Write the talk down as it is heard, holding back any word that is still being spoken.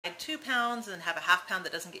2 pounds and have a ½ pound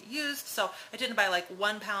that doesn't get used. So I didn't buy like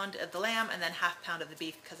 1 pound of the lamb and then ½ pound of the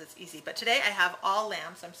beef because it's easy. But today I have all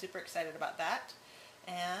lamb, so I'm super excited about that.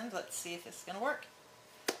 And let's see if this is going to work.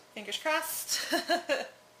 Fingers crossed.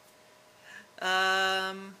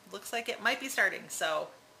 Looks like it might be starting, so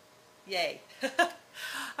yay.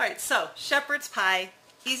 Alright, so shepherd's pie,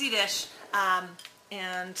 easy dish, and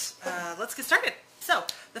let's get started. So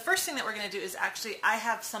the first thing that we're going to do is actually, I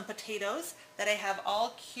have some potatoes that I have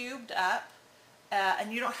all cubed up,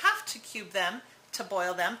 and you don't have to cube them to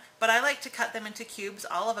boil them, but I like to cut them into cubes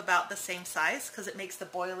all of about the same size because it makes the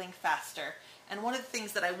boiling faster. And one of the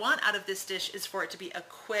things that I want out of this dish is for it to be a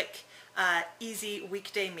quick, easy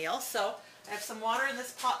weekday meal. So I have some water in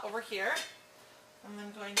this pot over here. And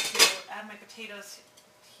I'm going to add my potatoes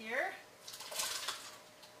here.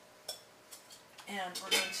 And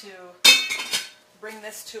we're going to bring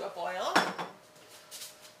this to a boil.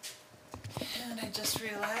 And I just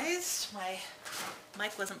realized my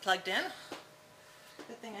mic wasn't plugged in.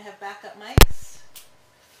 Good thing I have backup mics.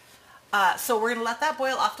 So we're going to let that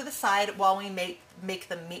boil off to the side while we make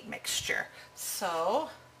the meat mixture. So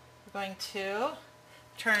we're going to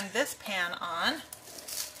turn this pan on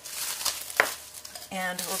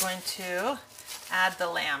and we're going to add the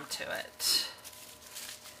lamb to it.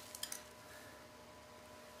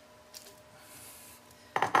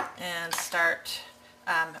 And start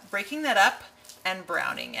breaking that up and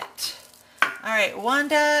browning it. Alright,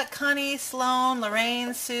 Wanda, Connie, Sloan,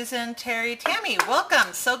 Lorraine, Susan, Terry, Tammy,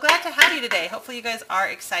 welcome. So glad to have you today. Hopefully you guys are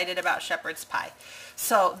excited about shepherd's pie.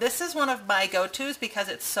 So this is one of my go-tos because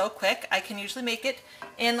it's so quick. I can usually make it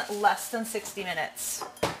in less than 60 minutes.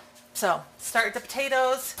 So start the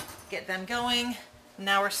potatoes, get them going.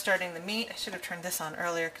 Now we're starting the meat. I should have turned this on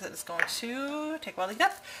earlier because it was going to take a while to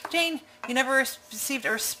get up. Jane, you never received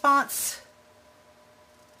a response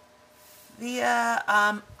via,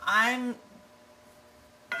 I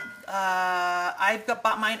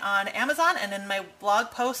bought mine on Amazon, and in my blog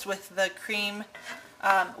post with the cream,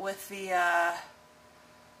 that was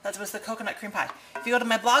the coconut cream pie. If you go to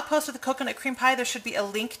my blog post with the coconut cream pie, there should be a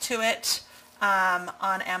link to it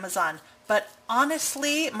on Amazon. But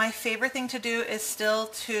honestly, my favorite thing to do is still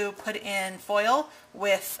to put in foil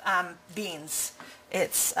with beans.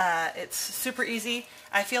 It's super easy.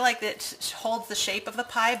 I feel like it holds the shape of the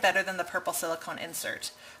pie better than the purple silicone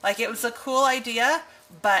insert. Like, it was a cool idea,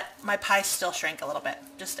 but my pie still shrank a little bit.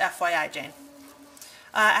 Just FYI, Jane.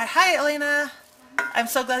 Hi, Elena. I'm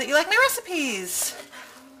so glad that you like my recipes.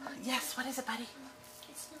 Yes, what is it, buddy?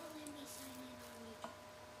 It's not letting me sign in on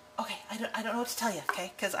YouTube. Okay, I don't know what to tell you,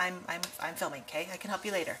 okay? Because I'm filming, okay? I can help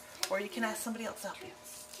you later, or you can ask somebody else to help you.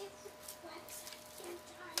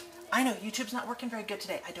 I know YouTube's not working very good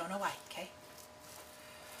today. I don't know why. Okay.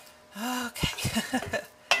 Okay.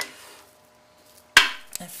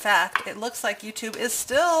 In fact, it looks like YouTube is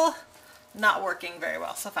still not working very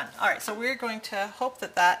well. So fun. All right. So we're going to hope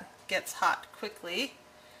that that gets hot quickly.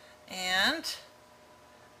 And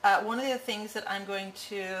one of the things that I'm going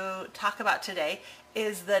to talk about today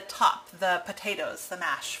is the top, the potatoes, the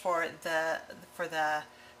mash for the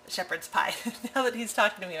shepherd's pie. Now that he's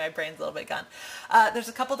talking to me, my brain's a little bit gone. There's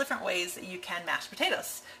a couple different ways that you can mash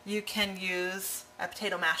potatoes. You can use a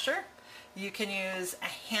potato masher. You can use a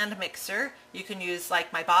hand mixer. You can use,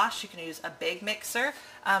 like my Bosch, you can use a big mixer,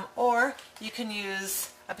 or you can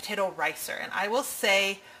use a potato ricer. And I will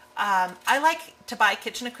say, I like to buy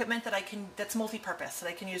kitchen equipment that's multi-purpose, that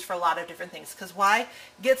I can use for a lot of different things. Because why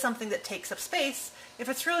get something that takes up space if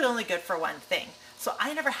it's really only good for one thing? So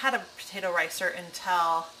I never had a potato ricer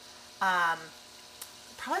until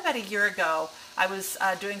probably about a year ago. I was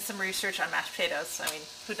doing some research on mashed potatoes. I mean,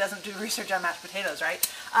 who doesn't do research on mashed potatoes, right?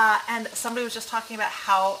 And somebody was just talking about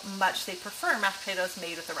how much they prefer mashed potatoes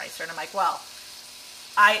made with a ricer. And I'm like, well,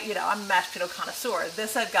 I'm a mashed potato connoisseur.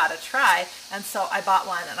 This I've got to try. And so I bought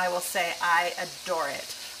one, and I will say I adore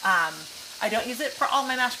it. I don't use it for all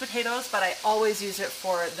my mashed potatoes, but I always use it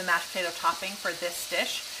for the mashed potato topping for this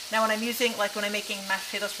dish. Now when I'm making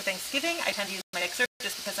mashed potatoes for Thanksgiving, I tend to use my mixer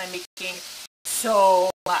just because I'm making so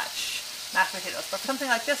much mashed potatoes. But for something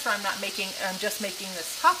like this where I'm just making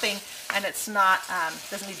this topping and it's not,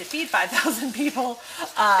 doesn't need to feed 5,000 people,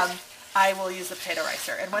 I will use the potato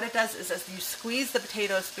ricer. And what it does is as you squeeze the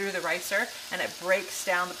potatoes through the ricer, and it breaks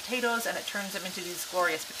down the potatoes and it turns them into these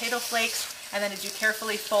glorious potato flakes. And then as you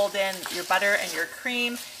carefully fold in your butter and your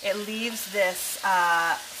cream, it leaves this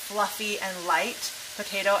fluffy and light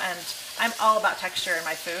potato. And I'm all about texture in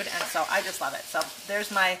my food, and so I just love it. So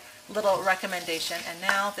there's my little recommendation. And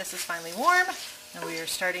now this is finally warm, and we are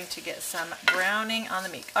starting to get some browning on the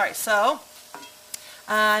meat. All right, so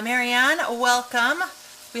Marianne, welcome.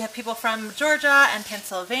 We have people from Georgia and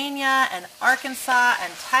Pennsylvania and Arkansas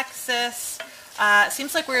and Texas. It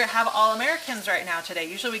seems like we have all Americans right now today.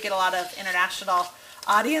 Usually we get a lot of international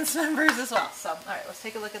audience members as well. So, all right, let's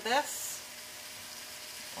take a look at this.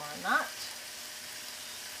 Or not.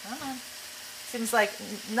 Come on. Seems like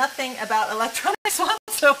nothing about electronics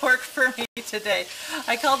wants to work for me today.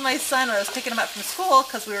 I called my son when I was picking him up from school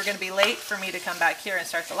because we were going to be late for me to come back here and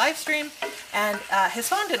start the live stream, and his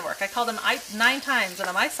phone didn't work. I called him 9 times, and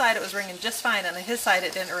on my side it was ringing just fine, and on his side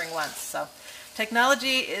it didn't ring once. So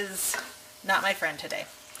technology is not my friend today.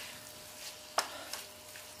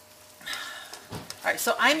 All right,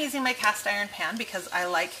 so I'm using my cast iron pan because I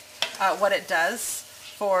like what it does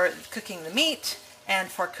for cooking the meat and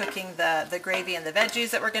for cooking the gravy and the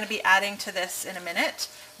veggies that we're going to be adding to this in a minute.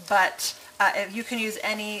 But if you can use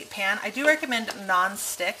any pan. I do recommend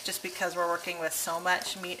non-stick just because we're working with so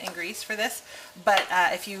much meat and grease for this. But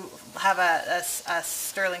if you have a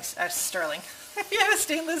stainless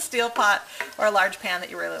steel pot or a large pan that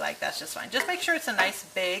you really like, that's just fine. Just make sure it's a nice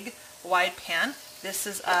big wide pan. This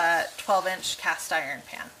is a 12-inch cast iron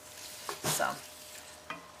pan. So,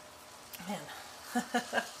 man.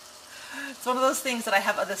 It's one of those things that I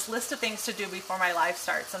have this list of things to do before my live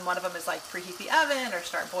starts, and one of them is like preheat the oven or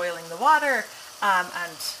start boiling the water, and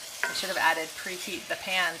I should have added preheat the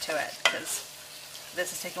pan to it because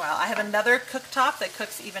this is taking a while. I have another cooktop that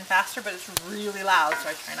cooks even faster, but it's really loud, so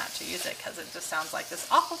I try not to use it because it just sounds like this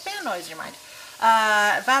awful fan noise in your mind.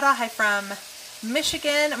 Vada, hi from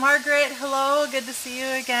Michigan. Margaret, hello, good to see you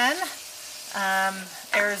again.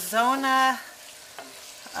 Arizona.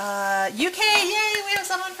 UK, yay, we have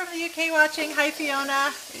someone from the UK watching. Hi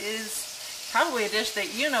Fiona, is probably a dish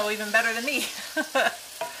that you know even better than me.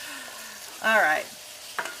 Alright.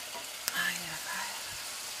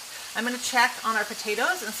 I'm going to check on our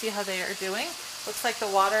potatoes and see how they are doing. Looks like the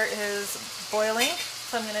water is boiling,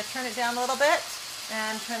 so I'm going to turn it down a little bit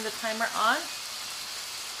and turn the timer on.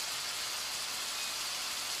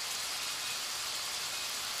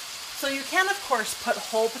 So you can, of course, put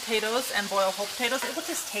whole potatoes and boil whole potatoes. It will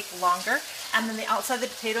just take longer. And then the outside of the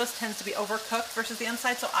potatoes tends to be overcooked versus the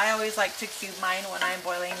inside. So I always like to cube mine when I'm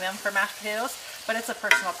boiling them for mashed potatoes. But it's a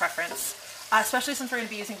personal preference. Especially since we're going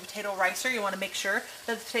to be using potato ricer, you want to make sure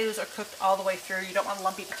that the potatoes are cooked all the way through. You don't want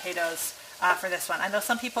lumpy potatoes for this one. I know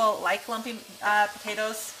some people like lumpy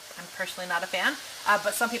potatoes. I'm personally not a fan.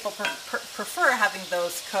 But some people prefer having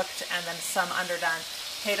those cooked and then some underdone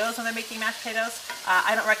potatoes when they're making mashed potatoes.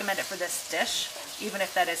 I don't recommend it for this dish, even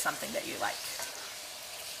if that is something that you like.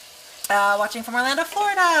 Watching from Orlando,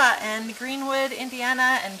 Florida, and Greenwood,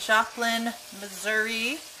 Indiana, and Joplin,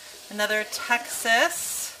 Missouri, another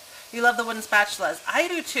Texas. You love the wooden spatulas. I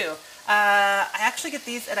do too. I actually get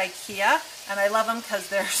these at IKEA, and I love them because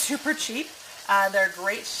they're super cheap. They're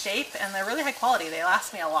great shape, and they're really high quality. They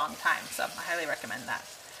last me a long time, so I highly recommend that.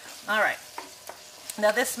 All right.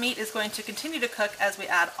 Now this meat is going to continue to cook as we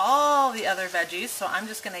add all the other veggies, so I'm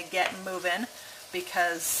just going to get moving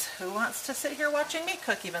because who wants to sit here watching me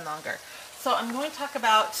cook even longer? So I'm going to talk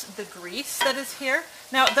about the grease that is here.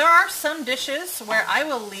 Now there are some dishes where I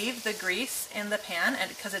will leave the grease in the pan and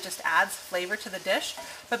because it just adds flavor to the dish,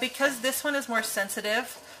 but because this one is more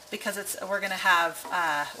sensitive, because we're going to add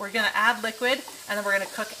liquid and then we're going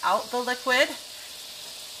to cook out the liquid.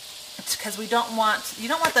 It's because you don't want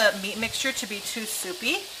the meat mixture to be too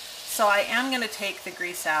soupy, so I am going to take the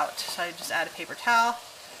grease out. So I just add a paper towel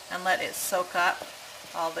and let it soak up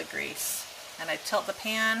all the grease, and I tilt the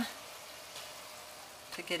pan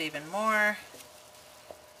to get even more,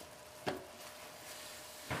 and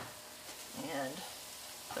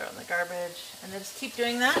throw it in the garbage, and then just keep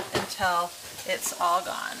doing that until it's all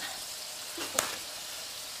gone.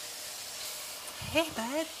 Hey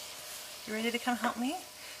bud, you ready to come help me?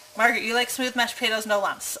 Margaret, you like smooth mashed potatoes, no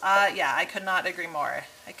lumps. Yeah, I could not agree more.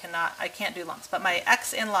 I can't do lumps. But my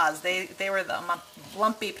ex-in-laws, they were the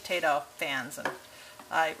lumpy potato fans, and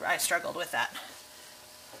I struggled with that.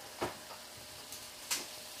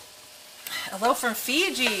 Hello from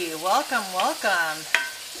Fiji. Welcome, welcome.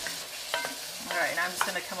 All right, now I'm just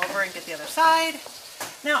going to come over and get the other side.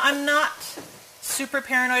 Now, I'm not super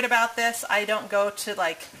paranoid about this. I don't go to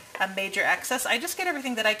like a major excess. I just get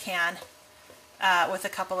everything that I can. With a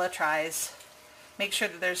couple of tries. Make sure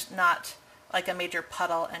that there's not like a major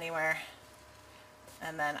puddle anywhere,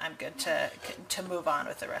 and then I'm good to move on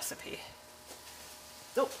with the recipe.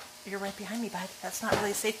 Oh, you're right behind me, bud. That's not really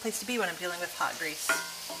a safe place to be when I'm dealing with hot grease.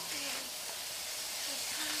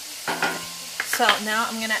 So now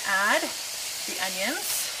I'm going to add the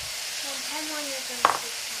onions.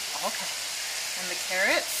 Okay. And the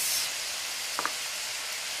carrots.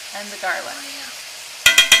 And the garlic.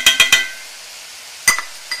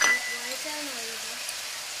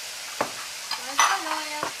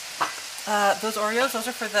 Those Oreos, those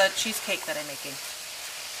are for the cheesecake that I'm making.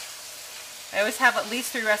 I always have at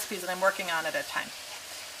least 3 recipes that I'm working on at a time.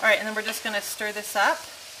 All right, and then we're just going to stir this up.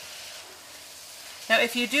 Now,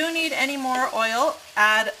 if you do need any more oil,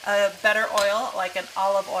 add a better oil, like an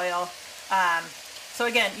olive oil. So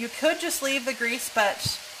again, you could just leave the grease, but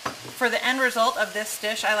for the end result of this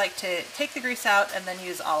dish, I like to take the grease out and then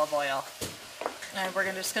use olive oil. And we're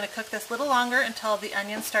just going to cook this a little longer until the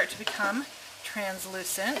onions start to become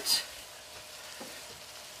translucent.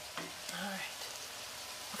 All right.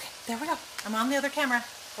 Okay, there we go. I'm on the other camera.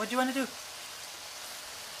 What do you want to do?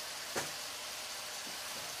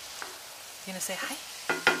 You gonna say hi?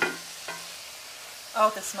 Oh,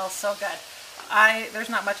 this smells so good. There's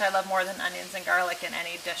not much I love more than onions and garlic in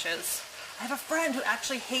any dishes. I have a friend who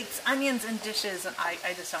actually hates onions in dishes, and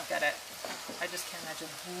I just don't get it. I just can't imagine.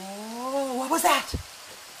 Whoa, what was that?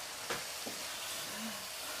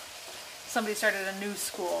 Somebody started a new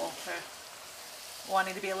school for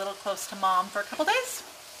wanting to be a little close to mom for a couple days.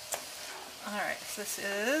 All right, so this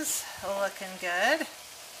is looking good.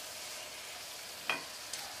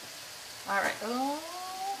 All right. Oh,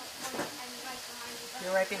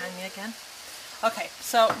 you're right behind me again. Okay,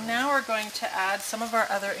 so now we're going to add some of our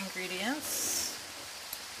other ingredients.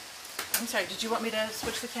 I'm sorry, did you want me to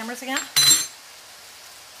switch the cameras again?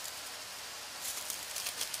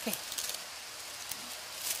 Okay.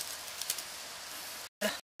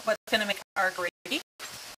 What's going to make our gravy,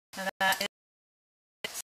 and that is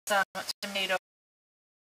some tomato.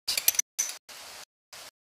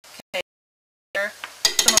 Okay. The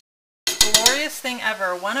most glorious thing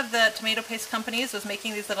ever. One of the tomato paste companies was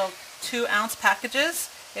making these little 2-ounce packages.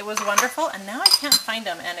 It was wonderful, and now I can't find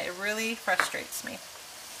them, and it really frustrates me.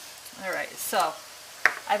 All right, so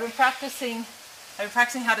I've been practicing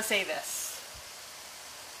how to say this.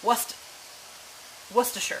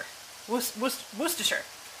 Worcestershire.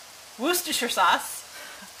 Worcestershire sauce.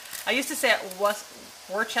 I used to say it was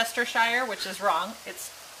Worcestershire, which is wrong. It's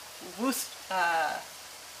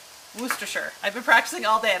Worcestershire. I've been practicing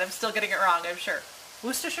all day and I'm still getting it wrong, I'm sure.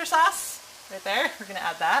 Worcestershire sauce, right there. We're going to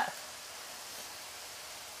add that.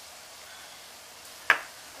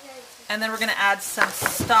 And then we're going to add some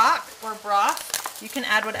stock or broth. You can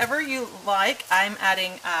add whatever you like. I'm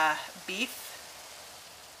adding beef.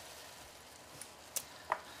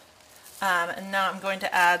 And now I'm going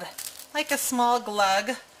to add like a small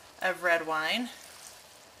glug of red wine.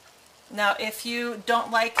 Now, if you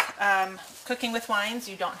don't like cooking with wines,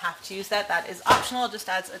 you don't have to use that. That is optional. It just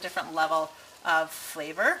adds a different level of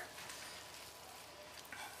flavor.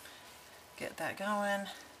 Get that going.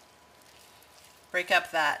 Break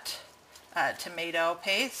up that tomato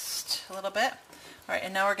paste a little bit. All right,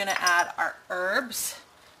 and now we're going to add our herbs.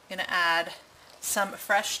 I'm going to add some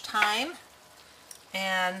fresh thyme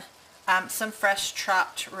and some fresh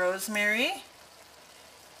chopped rosemary.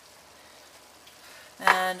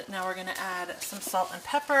 And now we're going to add some salt and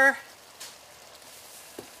pepper.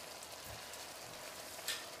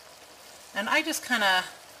 And I just kind of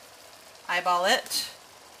eyeball it.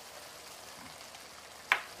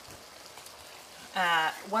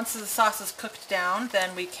 Once the sauce is cooked down,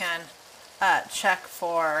 then we can check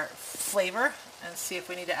for flavor and see if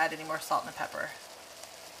we need to add any more salt and pepper.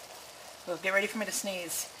 So get ready for me to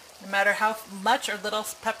sneeze. No matter how much or little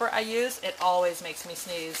pepper I use, it always makes me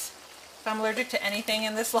sneeze. If I'm allergic to anything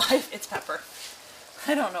in this life, it's pepper.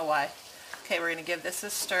 I don't know why. Okay, we're going to give this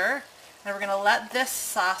a stir, and we're going to let this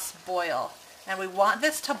sauce boil. And we want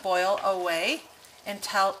this to boil away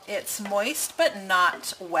until it's moist but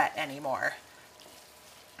not wet anymore.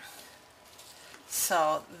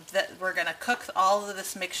 So that we're going to cook all of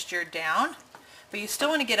this mixture down, but you still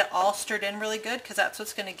want to get it all stirred in really good, because that's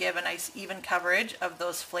what's going to give a nice even coverage of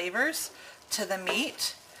those flavors to the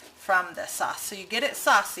meat from the sauce. So you get it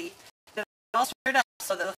saucy, get it all stirred up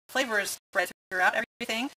so that the flavors spread throughout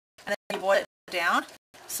everything, and then you boil it down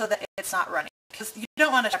so that it's not runny. Because you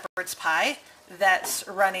don't want a shepherd's pie that's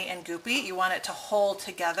runny and goopy. You want it to hold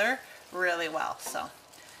together really well. So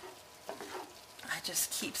I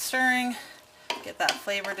just keep stirring. Get that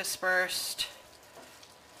flavor dispersed,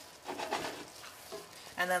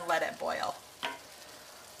 and then let it boil.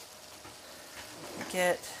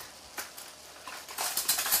 Get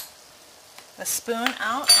a spoon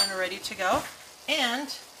out and ready to go.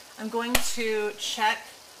 And I'm going to check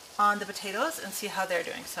on the potatoes and see how they're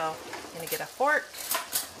doing. So I'm going to get a fork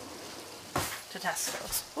to test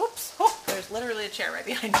those. Whoops! Oh, there's literally a chair right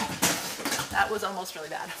behind me. That was almost really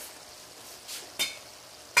bad.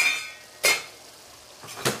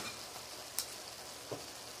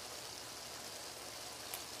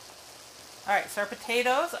 Alright, so our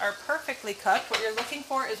potatoes are perfectly cooked. What you're looking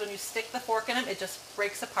for is when you stick the fork in them, it just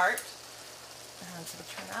breaks apart. And so we'll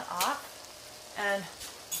turn that off. And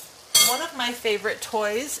one of my favorite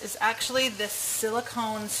toys is actually this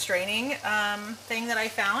silicone straining thing that I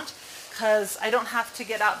found, because I don't have to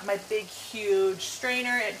get out my big huge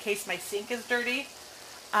strainer in case my sink is dirty.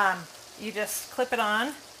 You just clip it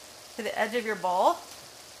on to the edge of your bowl,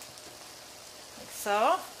 like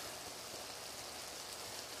so.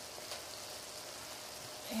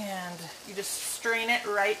 And you just strain it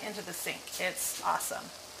right into the sink. It's awesome.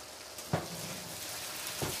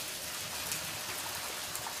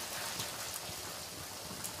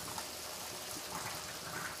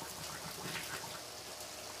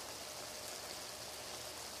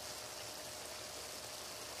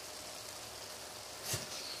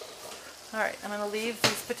 All right, I'm going to leave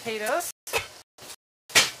these potatoes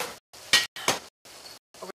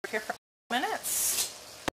over here for a few minutes.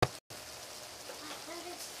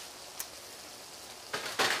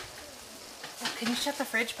 Oh, can you shut the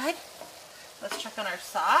fridge, bud? Let's check on our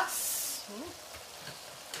sauce.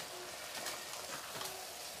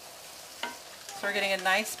 So we're getting a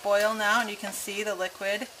nice boil now, and you can see the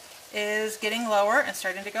liquid is getting lower and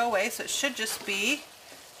starting to go away. So it should just be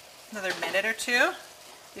another minute or two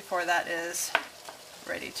before that is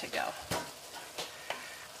ready to go.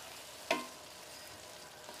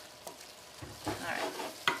 All right.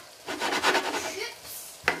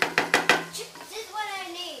 Chips is what I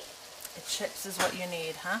need. Chips is what you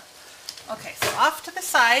need, huh? Okay, so off to the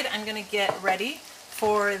side, I'm going to get ready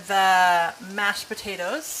for the mashed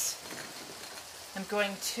potatoes. I'm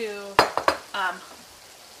going to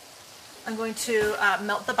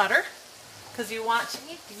melt the butter, because you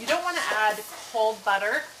don't want to add cold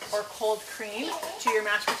butter or cold cream to your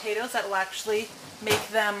mashed potatoes. That will actually make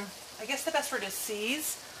them, I guess the best word is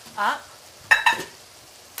seize up.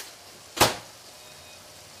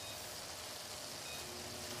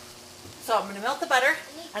 So I'm going to melt the butter,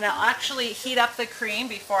 and I'll actually heat up the cream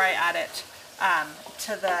before I add it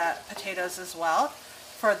to the potatoes as well,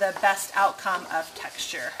 for the best outcome of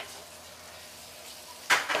texture.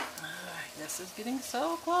 Alright, this is getting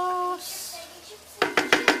so close.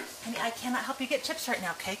 And I cannot help you get chips right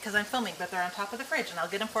now, okay, because I'm filming, but they're on top of the fridge, and I'll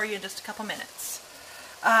get them for you in just a couple minutes.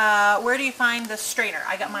 Where do you find the strainer?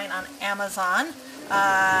 I got mine on Amazon.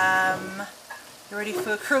 You're ready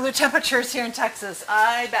for cooler temperatures here in Texas.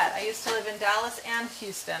 I bet. I used to live in Dallas and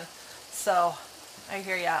Houston, so I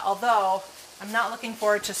hear ya. Although I'm not looking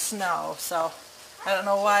forward to snow, so I don't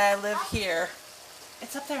know why I live here.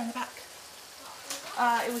 It's up there in the back.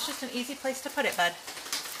 It was just an easy place to put it, bud.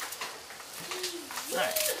 All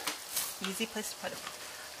right. Easy place to put it.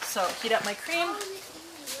 So heat up my cream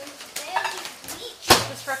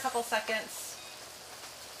just for a couple seconds.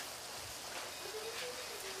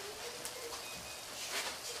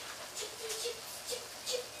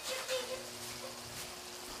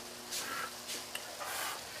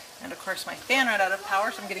 And of course my fan ran out of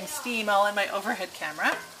power, so I'm getting steam all in my overhead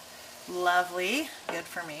camera. Lovely, good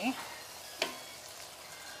for me.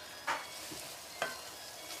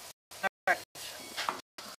 Alright,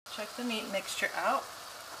 check the meat mixture out.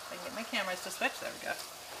 If I can get my cameras to switch, there we go.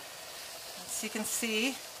 As you can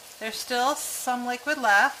see, there's still some liquid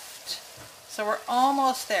left, so we're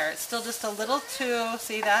almost there. It's still just a little too,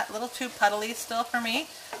 see that? A little too puddly still for me,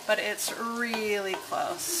 but it's really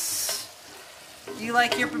close. Do you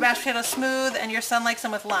like your mashed potatoes smooth and your son likes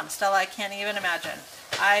them with lumps? Stella, I can't even imagine.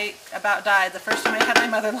 I about died the first time I had my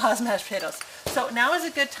mother-in-law's mashed potatoes. So now is a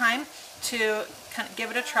good time to kind of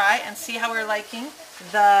give it a try and see how we're liking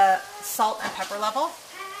the salt and pepper level.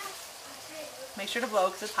 Make sure to blow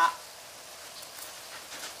because it's hot.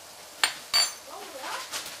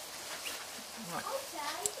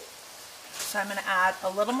 So I'm going to add a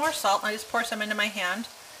little more salt. I just pour some into my hand.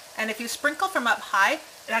 And if you sprinkle from up high,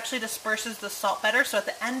 it actually disperses the salt better. So at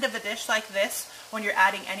the end of a dish like this, when you're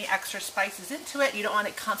adding any extra spices into it, you don't want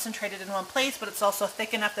it concentrated in one place, but it's also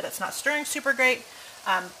thick enough that it's not stirring super great.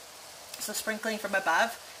 So sprinkling from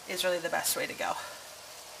above is really the best way to go.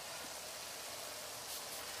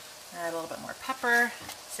 Add a little bit more pepper,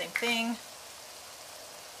 same thing.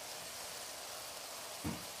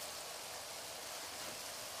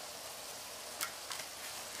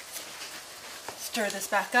 Stir this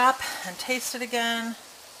back up and taste it again.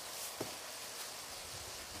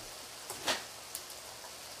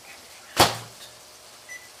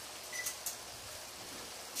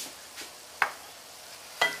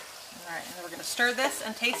 Alright, and then we're going to stir this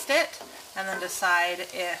and taste it and then decide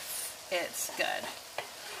if it's good.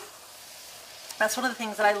 That's one of the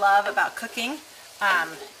things that I love about cooking,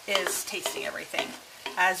 is tasting everything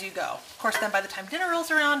as you go. Of course, then by the time dinner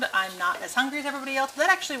rolls around, I'm not as hungry as everybody else. That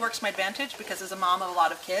actually works to my advantage because as a mom of a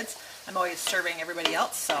lot of kids, I'm always serving everybody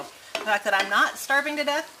else, so the fact that I'm not starving to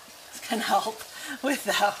death is going to help with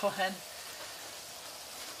that one.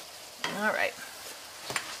 All right.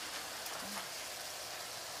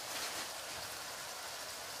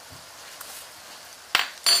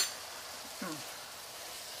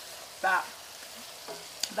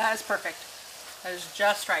 That is perfect. That is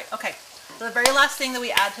just right. Okay, so the very last thing that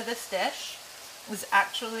we add to this dish is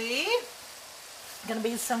actually going to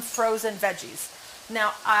be some frozen veggies.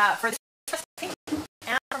 Now, for this recipe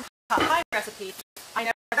and from Thyme recipe, I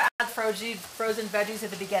never add frozen veggies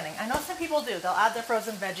at the beginning. I know some people do. They'll add the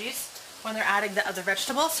frozen veggies when they're adding the other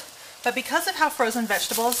vegetables. But because of how frozen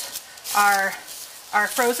vegetables are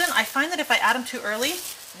frozen, I find that if I add them too early,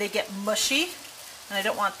 they get mushy, and I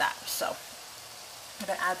don't want that. So I'm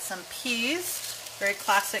going to add some peas, very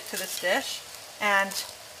classic to this dish, and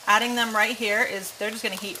adding them right here is they're just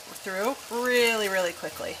going to heat through really, really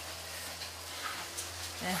quickly.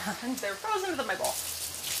 And they're frozen into my bowl.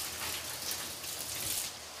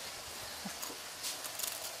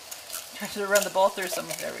 Try to run the bowl through some,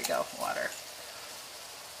 there we go, water.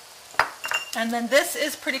 And then this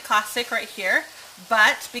is pretty classic right here.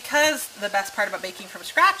 But because the best part about baking from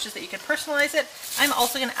scratch is that you can personalize it, I'm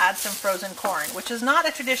also going to add some frozen corn, which is not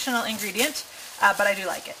a traditional ingredient, but I do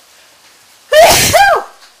like it.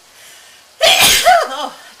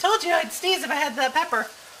 Oh, I told you I'd sneeze if I had the pepper.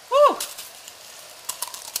 Woo!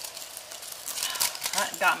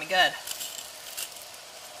 That got me good.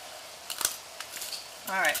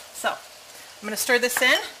 Alright, so I'm going to stir this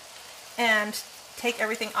in and take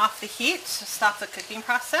everything off the heat to stop the cooking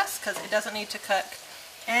process because it doesn't need to cook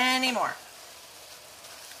anymore.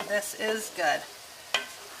 This is good.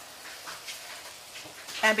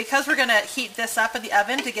 And because we're going to heat this up in the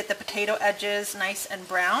oven to get the potato edges nice and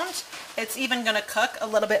browned, it's even going to cook a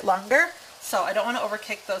little bit longer, so I don't want to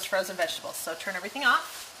overcook those frozen vegetables. So turn everything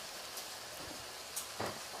off.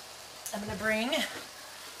 I'm going to bring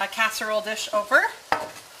a casserole dish over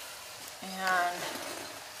and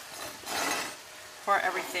pour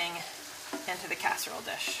everything into the casserole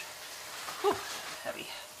dish. Whew, heavy.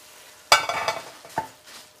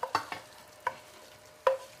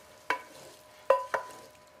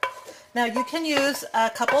 Now you can use a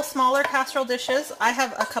couple smaller casserole dishes. I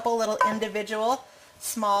have a couple little individual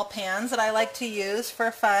small pans that I like to use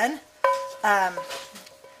for fun.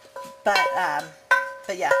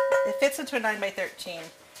 But yeah, it fits into a 9x13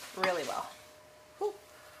 really well. Whew.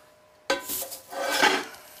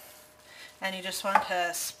 And you just want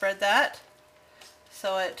to spread that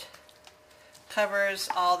so it covers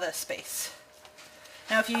all the space.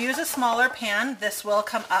 Now if you use a smaller pan, this will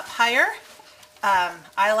come up higher.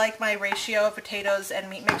 I like my ratio of potatoes and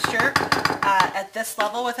meat mixture at this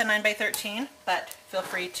level with a 9x13, but feel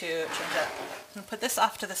free to change it. I'm going to put this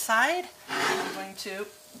off to the side. I'm going to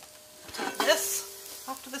take this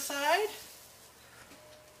off to the side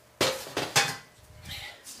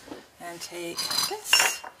and take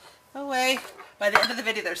this away. By the end of the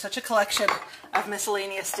video, there's such a collection of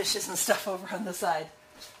miscellaneous dishes and stuff over on the side.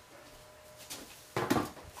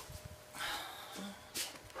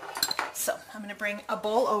 So I'm going to bring a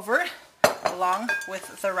bowl over along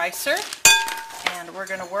with the ricer, and we're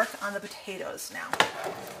going to work on the potatoes now.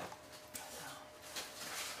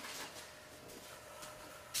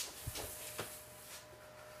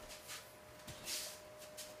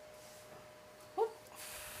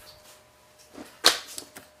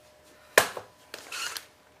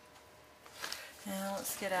 Now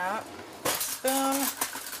let's get out a spoon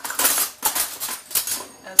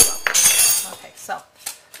as well. Okay, so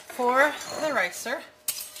for the ricer,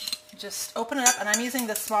 just open it up, and I'm using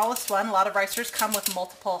the smallest one. A lot of ricers come with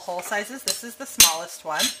multiple hole sizes. This is the smallest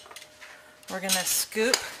one. We're going to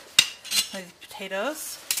scoop the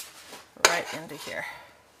potatoes right into here.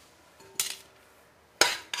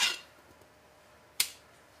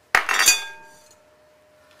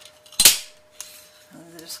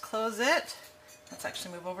 And just close it. Let's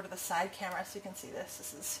actually move over to the side camera so you can see this.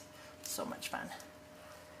 This is so much fun.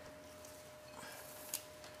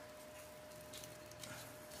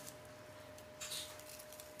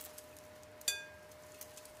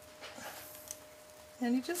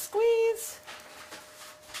 And you just squeeze.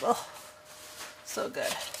 Oh, so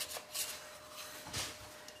good.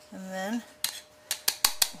 And then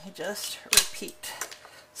you just repeat.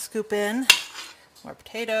 Scoop in more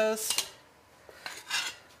potatoes.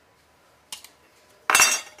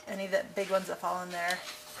 Any of the big ones that fall in there.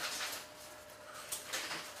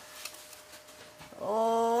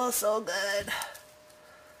 Oh, so good.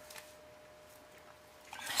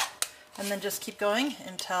 And then just keep going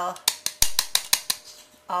until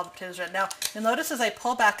all the potatoes are ready. Now, you'll notice as I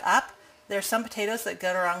pull back up, there's some potatoes that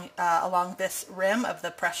go along this rim of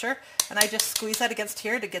the pressure, and I just squeeze that against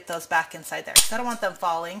here to get those back inside there, because I don't want them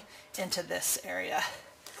falling into this area.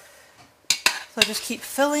 So I just keep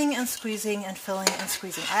filling and squeezing and filling and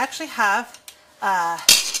squeezing. I actually have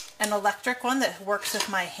an electric one that works with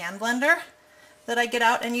my hand blender that I get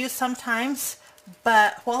out and use sometimes,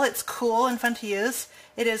 but while it's cool and fun to use,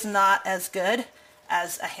 it is not as good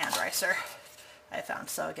as a hand ricer, I found.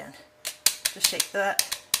 So again, just shake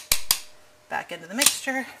that back into the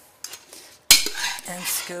mixture and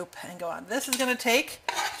scoop and go on. This is going to take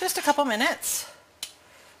just a couple minutes.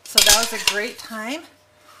 So that was a great time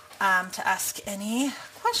to ask any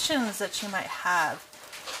questions that you might have.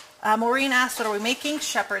 Maureen asked, what are we making?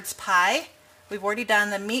 Shepherd's pie. We've already done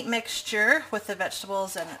the meat mixture with the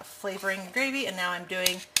vegetables and flavoring gravy, and now I'm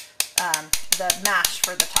doing the mash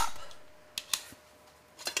for the top.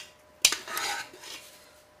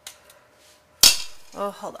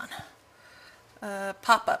 Oh, hold on.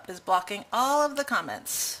 Pop-up is blocking all of the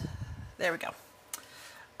comments. There we go.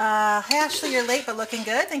 Hi Ashley, you're late but looking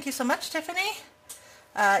good. Thank you so much, Tiffany.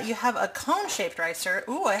 You have a cone-shaped ricer.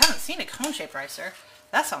 Ooh, I haven't seen a cone-shaped ricer.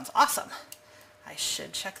 That sounds awesome. I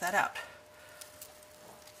should check that out.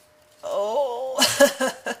 Oh,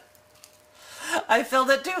 I filled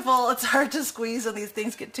it too full. It's hard to squeeze when these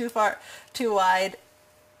things get too wide.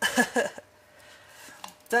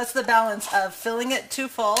 That's the balance of filling it too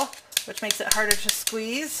full, which makes it harder to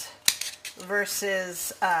squeeze,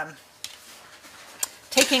 versus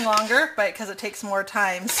taking longer, but because it takes more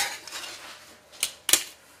times.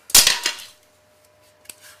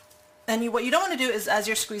 And what you don't want to do is, as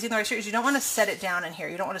you're squeezing the rice, is you don't want to set it down in here.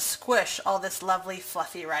 You don't want to squish all this lovely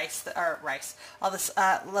fluffy all this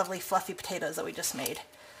lovely fluffy potatoes that we just made.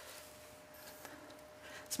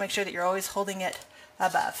 So make sure that you're always holding it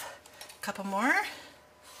above. A couple more,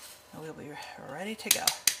 and we'll be ready to go.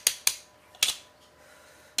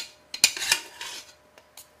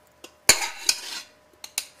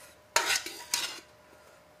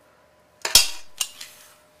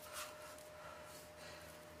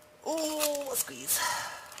 Oh, squeeze.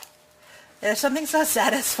 There's something so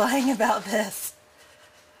satisfying about this.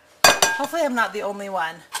 Hopefully I'm not the only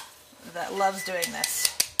one that loves doing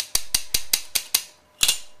this.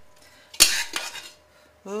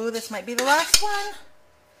 Ooh, this might be the last one.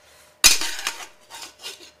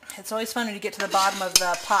 It's always fun when you get to the bottom of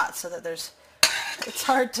the pot so that it's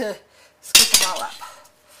hard to scoop them all up.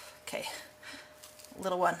 Okay,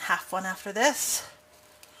 little one, half one after this.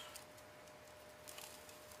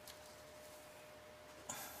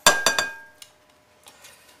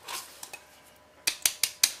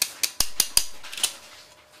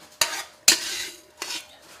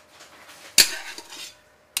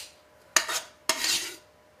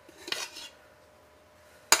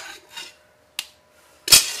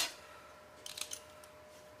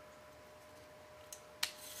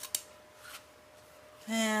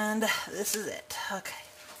 And this is it. Okay.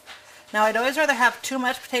 Now I'd always rather have too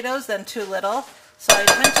much potatoes than too little, so I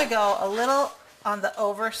tend to go a little on the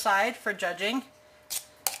over side for judging.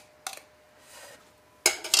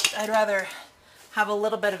 I'd rather have a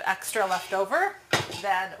little bit of extra left over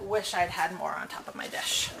than wish I'd had more on top of my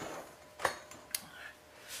dish. Let's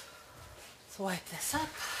wipe this up.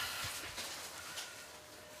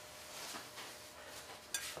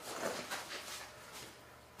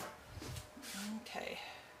 Okay,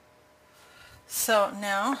 so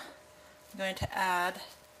now I'm going to add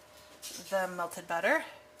the melted butter.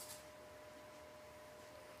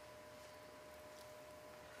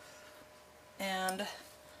 And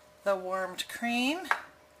the warmed cream.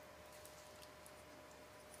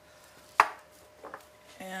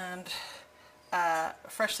 And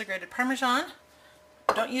freshly grated Parmesan.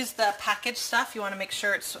 Don't use the packaged stuff. You want to make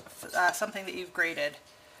sure it's something that you've grated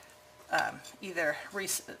either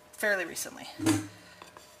fairly recently.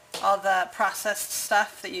 All the processed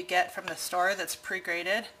stuff that you get from the store that's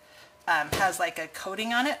pre-grated has like a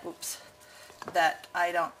coating on it. Oops. That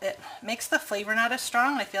it makes the flavor not as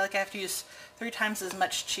strong. I feel like I have to use 3 times as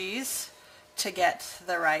much cheese to get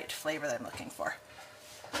the right flavor that I'm looking for.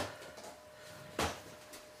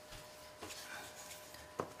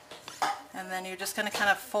 And then you're just going to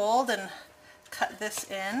kind of fold and cut this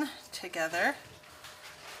in together.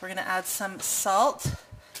 We're going to add some salt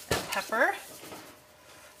and pepper.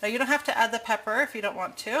 Now you don't have to add the pepper if you don't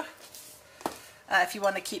want to. If you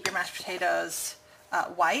want to keep your mashed potatoes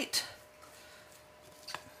white.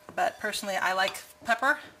 But personally I like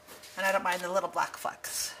pepper and I don't mind the little black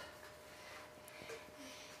flecks.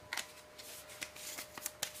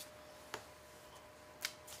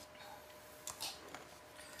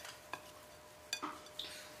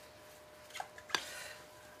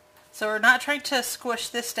 So we're not trying to squish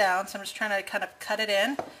this down, so I'm just trying to kind of cut it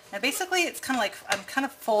in. And basically it's kind of like I'm kind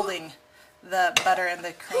of folding the butter and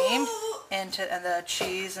the cream into, and the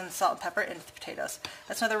cheese and salt and pepper into the potatoes.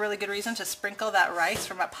 That's another really good reason to sprinkle that rice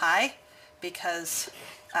from up high, because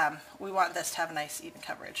we want this to have a nice even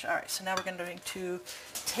coverage. All right, so now we're going to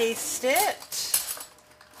taste it.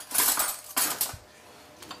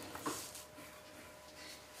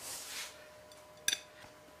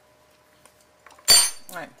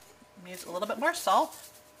 All right, use a little bit more salt.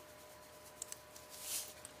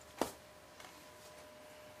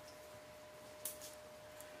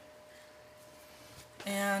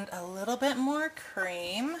 And a little bit more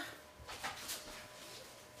cream.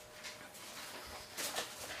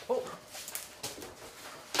 Oh.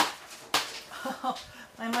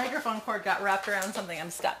 My microphone cord got wrapped around something.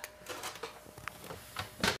 I'm stuck.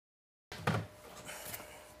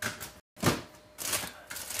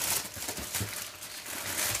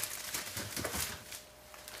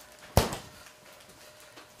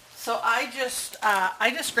 So I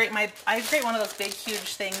just grate one of those big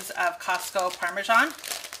huge things of Costco Parmesan,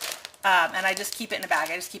 and I just keep it in a bag.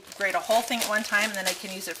 I just grate a whole thing at one time, and then I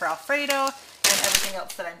can use it for Alfredo and everything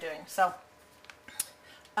else that I'm doing. So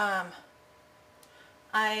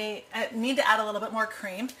I need to add a little bit more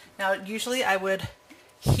cream. Now usually I would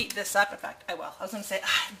heat this up. In fact, I will. I was going to say,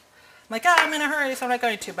 I'm like, I'm in a hurry, so I'm not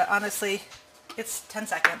going to, but honestly, it's 10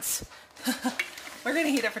 seconds. We're going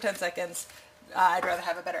to heat it for 10 seconds. I'd rather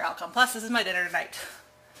have a better outcome. Plus, this is my dinner tonight,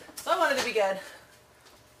 so I want it to be good.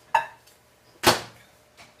 I'm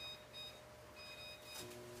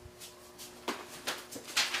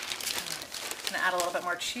gonna add a little bit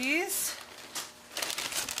more cheese.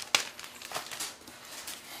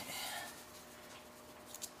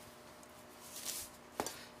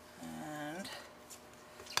 And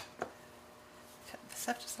cut this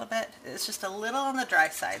up just a little bit. It's just a little on the dry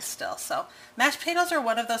side still. So mashed potatoes are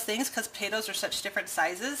one of those things, because potatoes are such different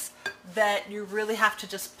sizes, that you really have to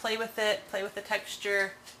just play with it, play with the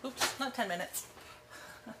texture. Oops, not 10 minutes.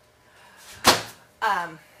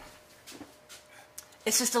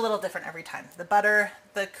 It's just a little different every time. The butter,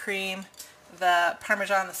 the cream, the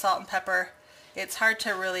Parmesan, the salt and pepper. It's hard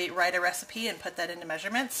to really write a recipe and put that into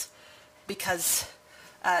measurements, because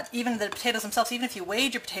even the potatoes themselves, even if you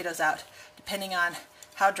weighed your potatoes out, depending on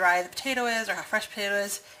how dry the potato is or how fresh the potato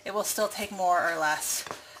is, it will still take more or less.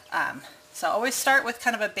 So always start with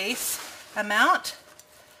kind of a base amount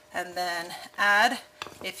and then add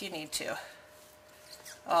if you need to.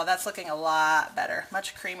 Oh, that's looking a lot better,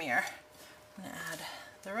 much creamier. I'm going to add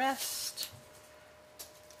the rest.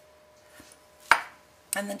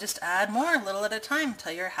 And then just add more, a little at a time,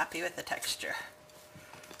 until you're happy with the texture.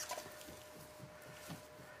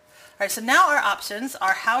 All right, so now our options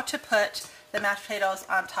are how to put the mashed potatoes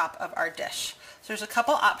on top of our dish. So there's a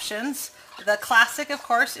couple options. The classic, of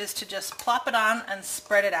course, is to just plop it on and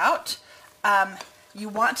spread it out. You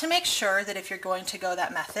want to make sure that if you're going to go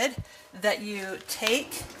that method, that you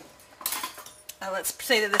take, let's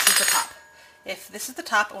say that this is the top. If this is the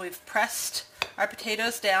top and we've pressed our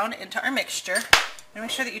potatoes down into our mixture, and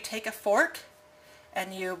make sure that you take a fork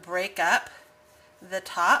and you break up the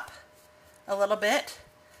top a little bit,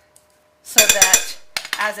 so that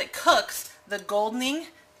as it cooks, the goldening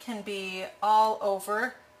can be all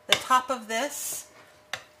over the top of this.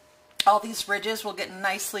 All these ridges will get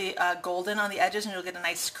nicely golden on the edges, and you'll get a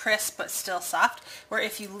nice crisp but still soft. Where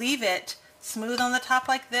if you leave it smooth on the top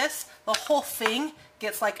like this, the whole thing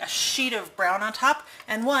gets like a sheet of brown on top.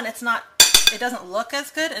 And one, it doesn't look as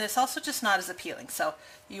good, and it's also just not as appealing. So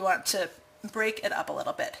you want to break it up a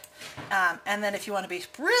little bit. And then if you want to be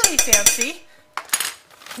really fancy,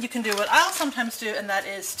 you can do what I'll sometimes do, and that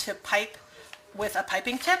is to pipe with a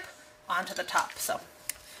piping tip onto the top. So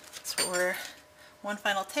that's what we're, one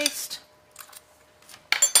final taste.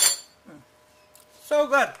 So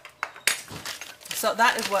good. So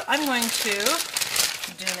that is what I'm going to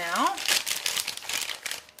do now.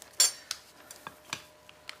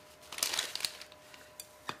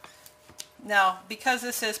 Now, because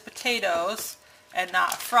this is potatoes and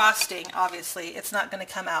not frosting, obviously, it's not going to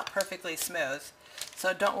come out perfectly smooth.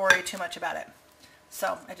 So don't worry too much about it.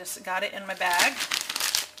 So I just got it in my bag.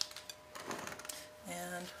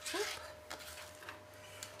 And whoop,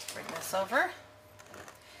 bring this over.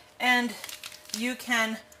 And you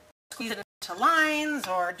can squeeze it into lines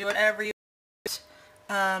or do whatever you want.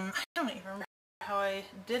 I don't even remember how I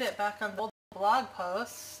did it back on the old blog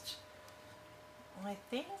post. I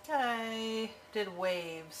think I did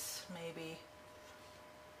waves, maybe.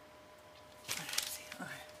 Let's see. Okay.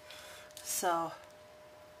 So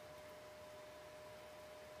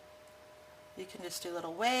you can just do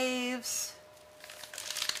little waves.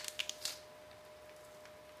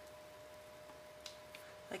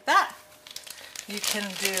 You can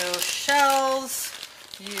do shells.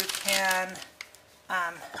 You can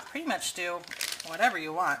pretty much do whatever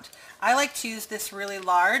you want. I like to use this really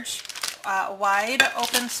large, wide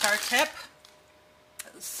open star tip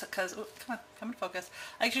because, come in focus.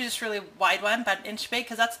 I like to use this really wide one, about an inch big,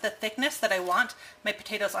 because that's the thickness that I want my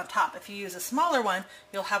potatoes on top. If you use a smaller one,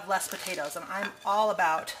 you'll have less potatoes, and I'm all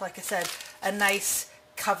about, like I said, a nice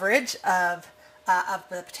coverage of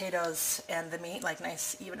the potatoes and the meat, like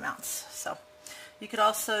nice even amounts. So you could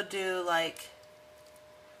also do like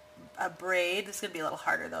a braid. This is going to be a little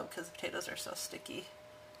harder though because the potatoes are so sticky.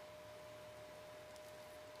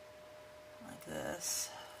 Like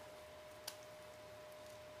this.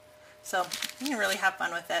 So you can really have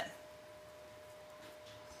fun with it.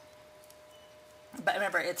 But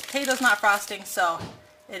remember, it's potatoes, not frosting, so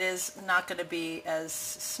it is not going to be as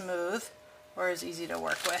smooth or as easy to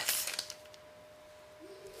work with.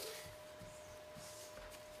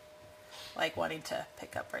 Like wanting to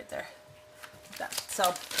pick up right there. Like that. So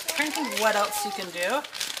I'm trying to think what else you can do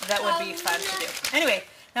that would be fun to do. Anyway,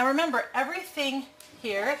 now remember, everything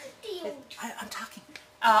here, I'm talking.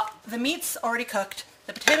 The meat's already cooked.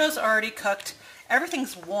 The potatoes are already cooked.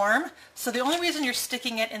 Everything's warm. So the only reason you're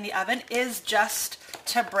sticking it in the oven is just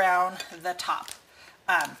to brown the top.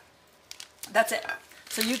 That's it.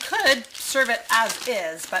 So you could serve it as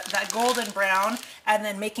is, but that golden brown and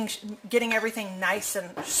then getting everything nice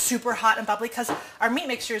and super hot and bubbly, because our meat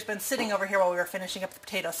mixture has been sitting over here while we were finishing up the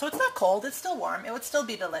potatoes. So it's not cold, it's still warm. It would still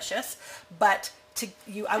be delicious, but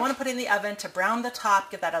I want to put it in the oven to brown the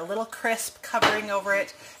top, give that a little crisp covering over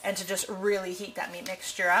it, and to just really heat that meat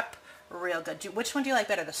mixture up real good. Which one do you like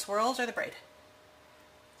better, the swirls or the braid?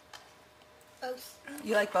 Both.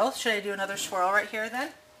 You like both? Should I do another swirl right here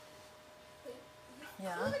then?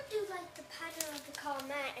 Yeah. I would do like the pattern of the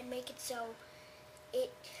columnette and make it so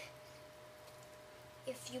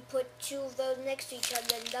if you put two of those next to each other,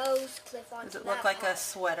 then those clip onto that. Does it look like a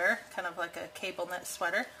sweater? Kind of like a cable knit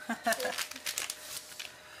sweater?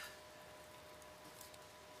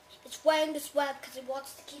 It's wearing the sweater because it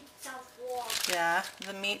wants to keep itself warm. Yeah,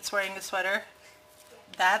 the meat's wearing the sweater. Yeah.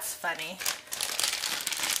 That's funny.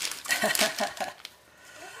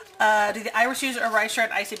 Do the Irish use a rice jar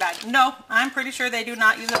and icy bag? No, I'm pretty sure they do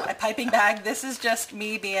not use a piping bag. This is just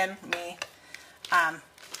me being me.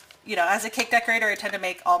 You know, as a cake decorator, I tend to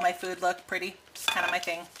make all my food look pretty. It's kind of my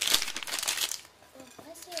thing.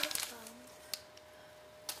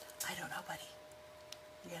 I don't know, buddy.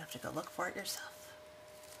 You're going to have to go look for it yourself.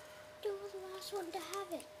 You were the last one to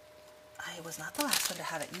have it. I was not the last one to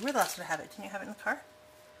have it. You were the last one to have it. Didn't you have it in the car?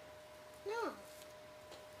 No.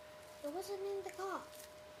 It wasn't in the car.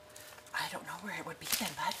 I don't know where it would be then,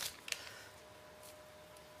 bud.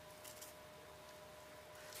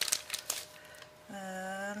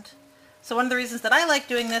 And so one of the reasons that I like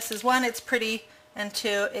doing this is, one, it's pretty, and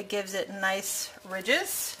two, it gives it nice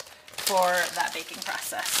ridges for that baking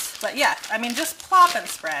process. But yeah, I mean, just plop and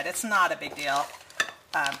spread. It's not a big deal.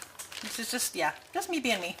 This is just, yeah, just me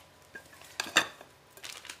being me.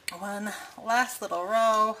 One last little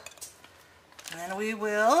row, and then we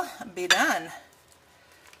will be done.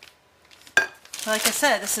 Like I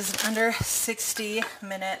said, this is an under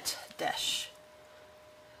 60-minute dish.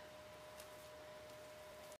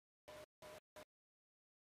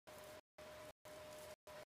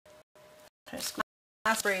 Try to squeeze the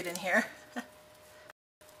last braid in here.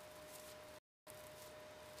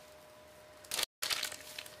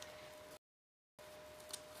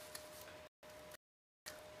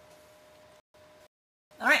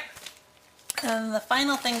 All right, and the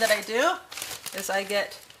final thing that I do is I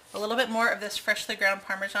get a little bit more of this freshly ground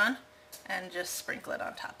Parmesan and just sprinkle it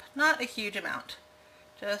on top. Not a huge amount,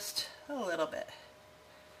 just a little bit.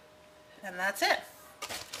 And that's it.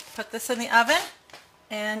 Put this in the oven,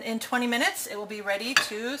 and in 20 minutes it will be ready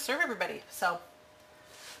to serve everybody. So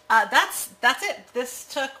that's it. This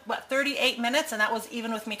took, what, 38 minutes, and that was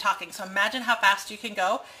even with me talking. So imagine how fast you can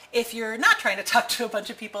go if you're not trying to talk to a bunch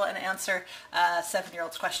of people and answer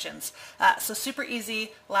 7-year-olds' questions. So super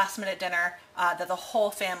easy last-minute dinner that the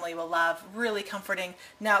whole family will love. Really comforting.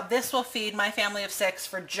 Now this will feed my family of 6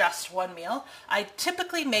 for just one meal. I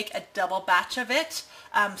typically make a double batch of it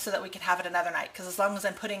so that we can have it another night, because as long as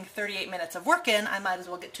I'm putting 38 minutes of work in, I might as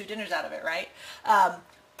well get 2 dinners out of it, right?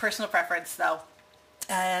 Personal preference though.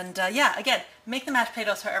 And yeah, again, make the mashed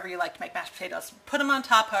potatoes however you like to make mashed potatoes. Put them on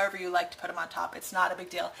top however you like to put them on top. It's not a big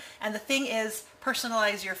deal. And the thing is,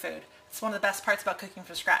 personalize your food. It's one of the best parts about cooking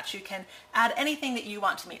from scratch. You can add anything that you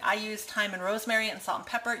want to meat. I use thyme and rosemary and salt and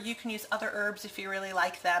pepper. You can use other herbs if you really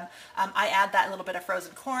like them. I add that little bit of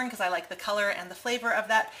frozen corn because I like the color and the flavor of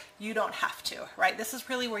that. You don't have to, right? This is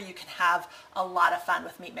really where you can have a lot of fun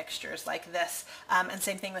with meat mixtures like this. And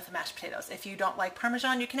same thing with the mashed potatoes. If you don't like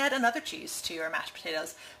Parmesan, you can add another cheese to your mashed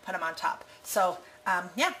potatoes, put them on top. So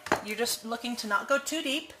yeah, you're just looking to not go too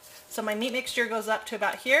deep. So my meat mixture goes up to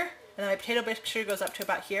about here. And then my potato mixture goes up to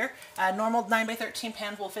about here. Normal 9x13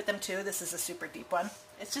 pans will fit them too. This is a super deep one.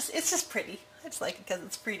 It's just pretty. It's like because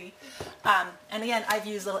it's pretty. And again, I've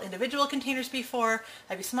used little individual containers before.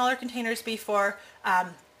 I've used smaller containers before.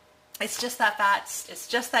 It's just that fast. It's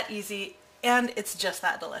just that easy. And it's just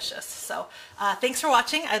that delicious. So thanks for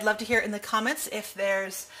watching. I'd love to hear in the comments if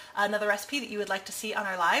there's another recipe that you would like to see on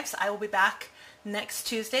our lives. I will be back next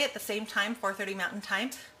Tuesday at the same time, 4:30 Mountain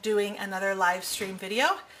Time, doing another live stream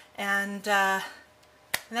video. And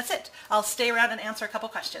that's it. I'll stay around and answer a couple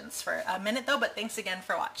questions for a minute though, but thanks again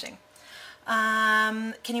for watching.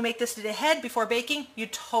 Can you make this ahead before baking? You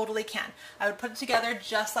totally can. I would put it together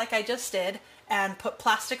just like I just did and put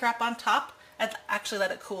plastic wrap on top. I'd actually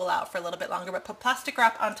let it cool out for a little bit longer, but put plastic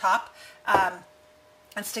wrap on top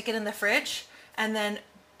and stick it in the fridge. And then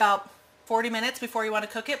about 40 minutes before you want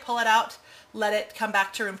to cook it, pull it out, let it come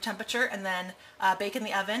back to room temperature, and then bake in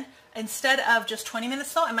the oven. Instead of just 20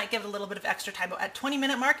 minutes though, I might give it a little bit of extra time, but at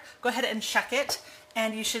 20-minute mark, go ahead and check it,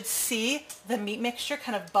 and you should see the meat mixture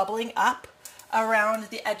kind of bubbling up around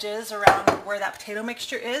the edges, around where that potato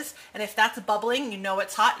mixture is. And if that's bubbling, you know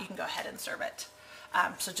it's hot, you can go ahead and serve it.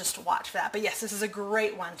 So just watch for that. But yes, this is a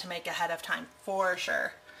great one to make ahead of time, for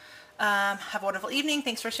sure. Have a wonderful evening.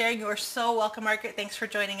 Thanks for sharing. You are so welcome, Margaret. Thanks for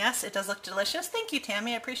joining us. It does look delicious. Thank you,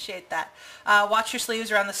 Tammy. I appreciate that. Watch your sleeves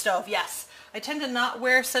around the stove. Yes. I tend to not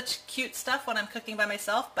wear such cute stuff when I'm cooking by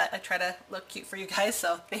myself, but I try to look cute for you guys,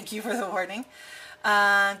 so thank you for the warning.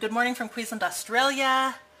 Good morning from Queensland,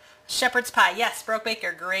 Australia. Shepherd's pie. Yes. Broke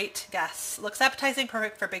Baker. Great guess. Looks appetizing.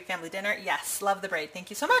 Perfect for big family dinner. Yes. Love the braid. Thank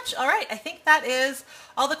you so much. All right. I think that is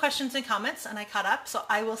all the questions and comments, and I caught up, so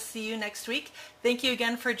I will see you next week. Thank you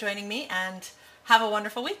again for joining me, and have a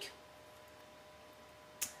wonderful week.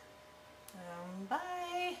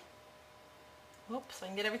 Bye. Oops. So I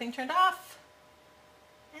can get everything turned off.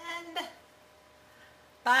 And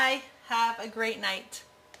bye. Have a great night.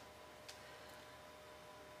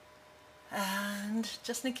 And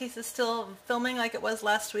just in case it's still filming like it was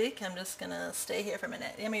last week, I'm just going to stay here for a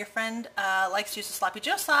minute. Emma, your friend, likes to use a sloppy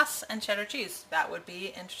Joe sauce and cheddar cheese. That would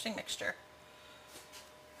be an interesting mixture.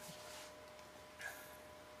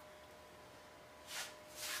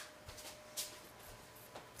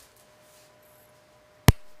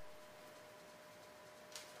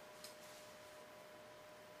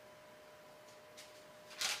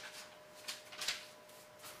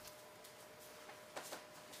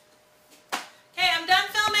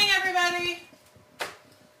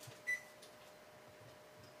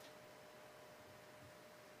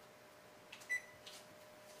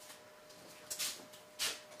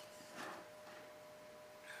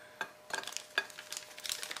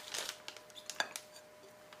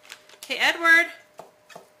 Hey, Edward.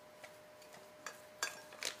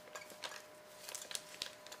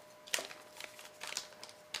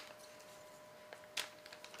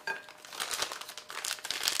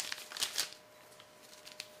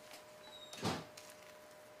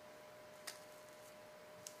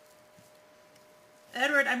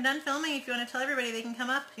 Edward, I'm done filming. If you want to tell everybody they can come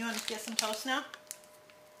up. You want to get some toast now?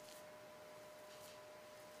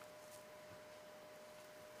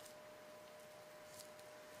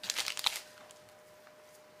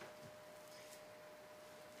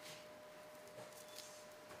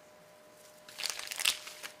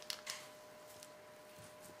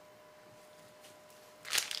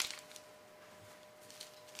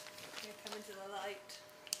 To the light.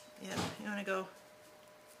 Yeah, you want to go.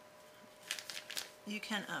 You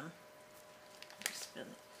can spin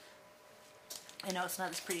it. I know it's not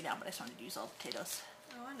as pretty now, but I just wanted to use all the potatoes.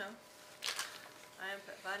 Oh, I know. I am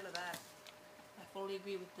fine with that. I fully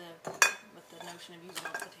agree with the notion of using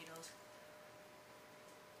all the potatoes.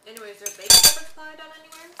 Anyway, is there a baked shepherd's pie done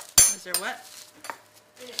anywhere? Is there what?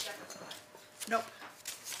 There's a shepherd's pie. Nope.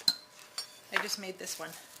 I just made this one.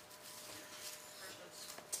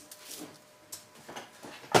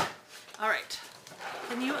 All right.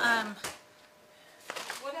 Can you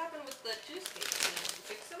What happened with the two skates? Did you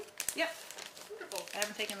fix them? Yep. Wonderful. I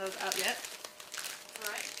haven't taken those out yet.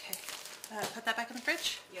 All right. Okay. Put that back in the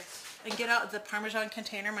fridge. Yes. And get out the Parmesan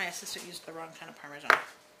container. My assistant used the wrong kind of Parmesan.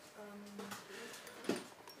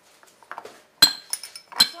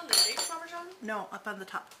 This one, the baked Parmesan? No, up on the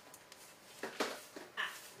top.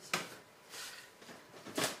 Ah, this one.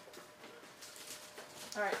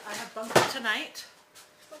 Alright, I have bunker tonight.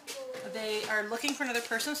 They are looking for another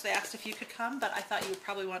person, so they asked if you could come, but I thought you would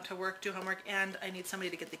probably want to work, do homework, and I need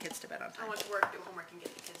somebody to get the kids to bed on time. I want to work, do homework, and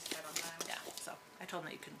get the kids to bed on time. Yeah, so I told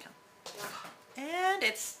them that you couldn't come. Yeah. And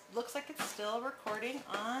it looks like it's still recording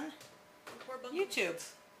on Poor bunker. YouTube.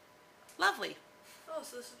 Lovely. Oh,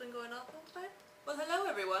 so this has been going off all the time? Well, hello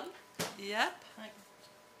everyone. Yep. I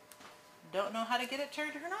don't know how to get it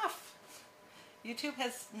to turn off. YouTube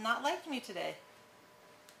has not liked me today.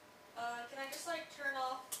 Can I just like turn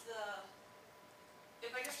off the...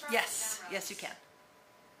 If I just turn off Yes, the camera? yes you can.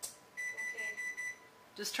 Okay.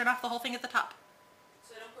 Just turn off the whole thing at the top.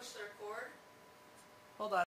 So I don't push the record? Hold on.